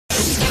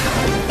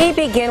We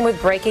begin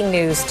with breaking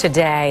news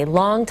today.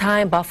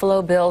 Longtime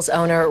Buffalo Bills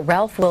owner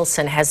Ralph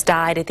Wilson has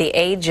died at the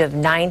age of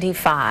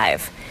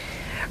 95.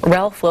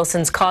 Ralph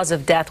Wilson's cause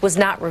of death was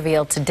not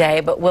revealed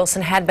today, but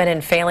Wilson had been in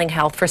failing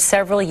health for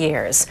several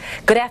years.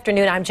 Good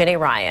afternoon, I'm Jenny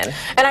Ryan.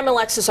 And I'm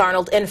Alexis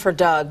Arnold, in for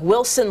Doug.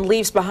 Wilson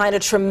leaves behind a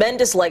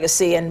tremendous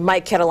legacy, and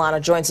Mike Catalano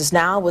joins us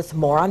now with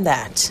more on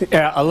that.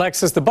 Yeah,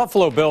 Alexis, the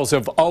Buffalo Bills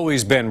have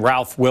always been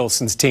Ralph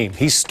Wilson's team.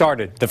 He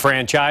started the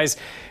franchise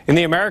in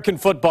the American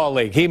Football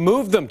League. He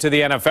moved them to the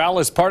NFL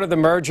as part of the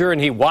merger,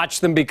 and he watched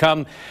them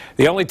become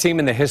the only team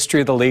in the history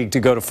of the league to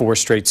go to 4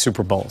 straight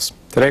Super Bowls.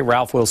 Today,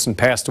 Ralph Wilson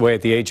passed away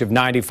at the age of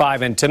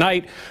 95, and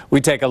tonight we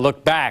take a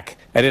look back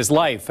at his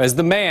life as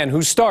the man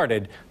who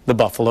started the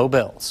Buffalo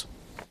Bills.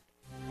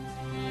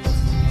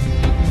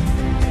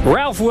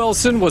 Ralph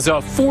Wilson was a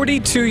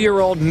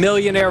 42-year-old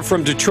millionaire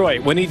from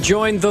Detroit when he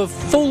joined the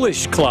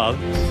Foolish Club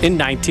in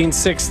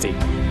 1960.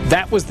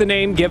 That was the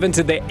name given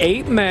to the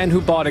 8 men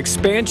who bought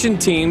expansion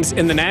teams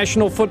in the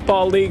National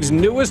Football League's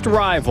newest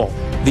rival,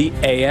 the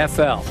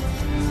AFL.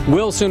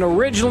 Wilson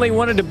originally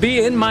wanted to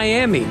be in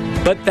Miami,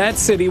 but that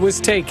city was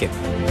taken.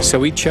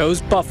 So he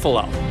chose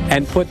Buffalo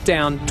and put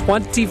down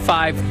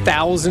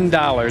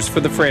 $25,000 for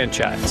the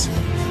franchise.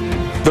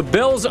 The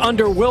Bills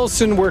under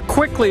Wilson were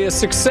quickly a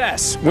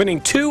success,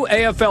 winning 2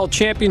 AFL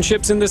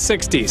championships in the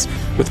 60s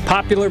with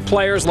popular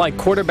players like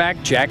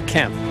quarterback Jack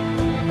Kemp.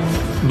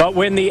 But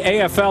when the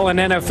AFL and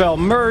NFL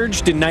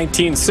merged in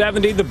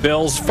 1970, the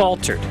Bills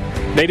faltered.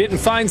 They didn't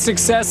find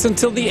success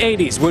until the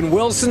 80s when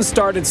Wilson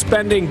started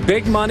spending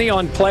big money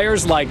on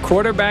players like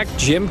quarterback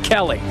Jim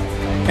Kelly.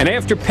 And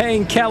after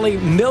paying Kelly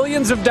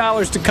millions of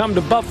dollars to come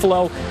to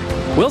Buffalo,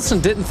 Wilson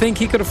didn't think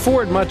he could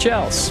afford much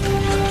else.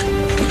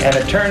 And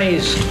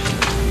attorneys,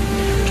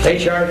 they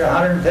charge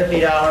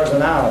 $150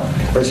 an hour.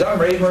 For some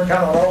reason, we're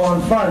kind of low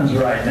on funds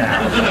right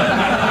now.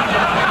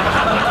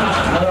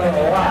 I don't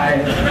know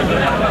why.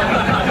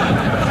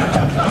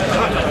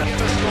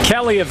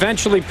 Kelly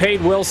eventually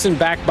paid Wilson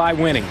back by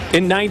winning.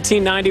 In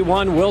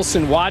 1991,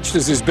 Wilson watched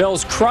as his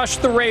Bills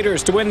crushed the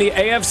Raiders to win the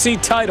AFC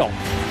title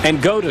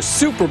and go to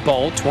Super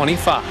Bowl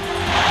 25.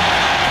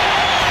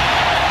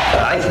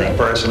 I think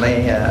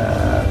personally,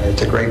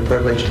 it's a great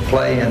privilege to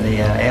play in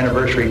the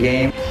anniversary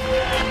game.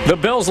 The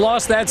Bills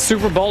lost that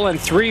Super Bowl and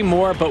 3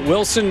 more, but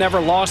Wilson never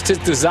lost his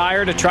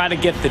desire to try to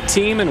get the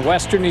team in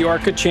Western New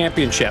York a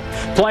championship.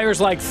 Players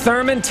like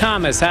Thurman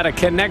Thomas had a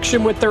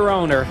connection with their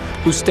owner,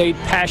 who stayed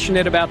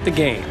passionate about the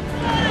game.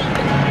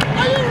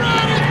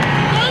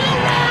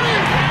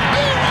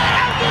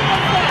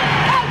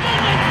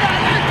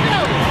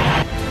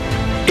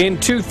 In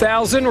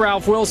 2000,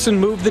 Ralph Wilson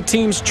moved the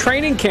team's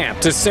training camp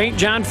to St.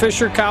 John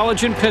Fisher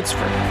College in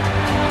Pittsburgh.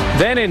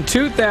 Then in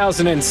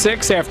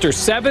 2006, after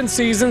 7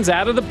 seasons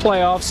out of the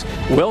playoffs,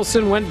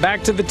 Wilson went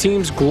back to the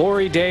team's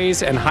glory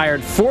days and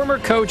hired former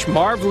coach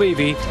Marv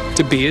Levy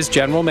to be his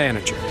general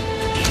manager.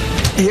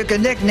 You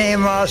can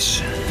nickname us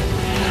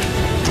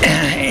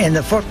in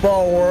the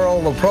football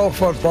world, the pro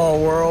football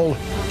world,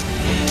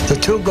 the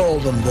 2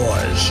 Golden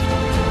Boys.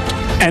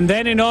 And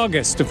then in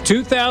August of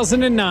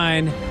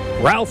 2009,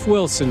 Ralph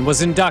Wilson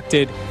was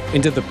inducted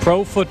into the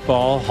Pro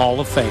Football Hall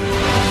of Fame.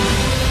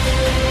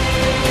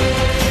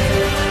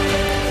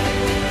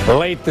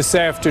 Late this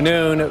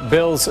afternoon,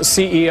 Bills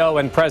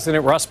CEO and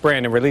President Russ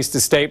Brandon released a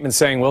statement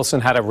saying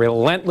Wilson had a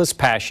relentless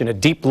passion, a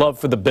deep love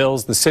for the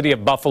Bills, the city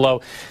of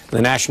Buffalo,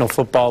 the National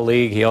Football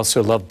League. He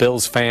also loved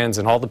Bills fans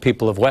and all the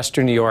people of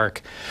Western New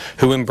York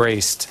who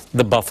embraced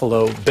the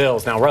Buffalo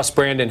Bills. Now, Russ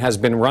Brandon has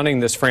been running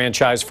this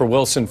franchise for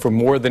Wilson for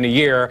more than a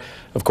year.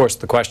 Of course,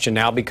 the question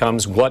now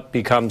becomes what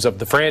becomes of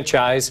the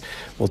franchise.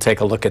 We'll take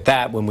a look at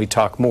that when we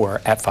talk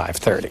more at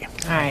 5:30.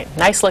 All right,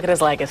 nice look at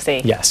his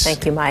legacy. Yes.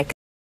 Thank you, Mike.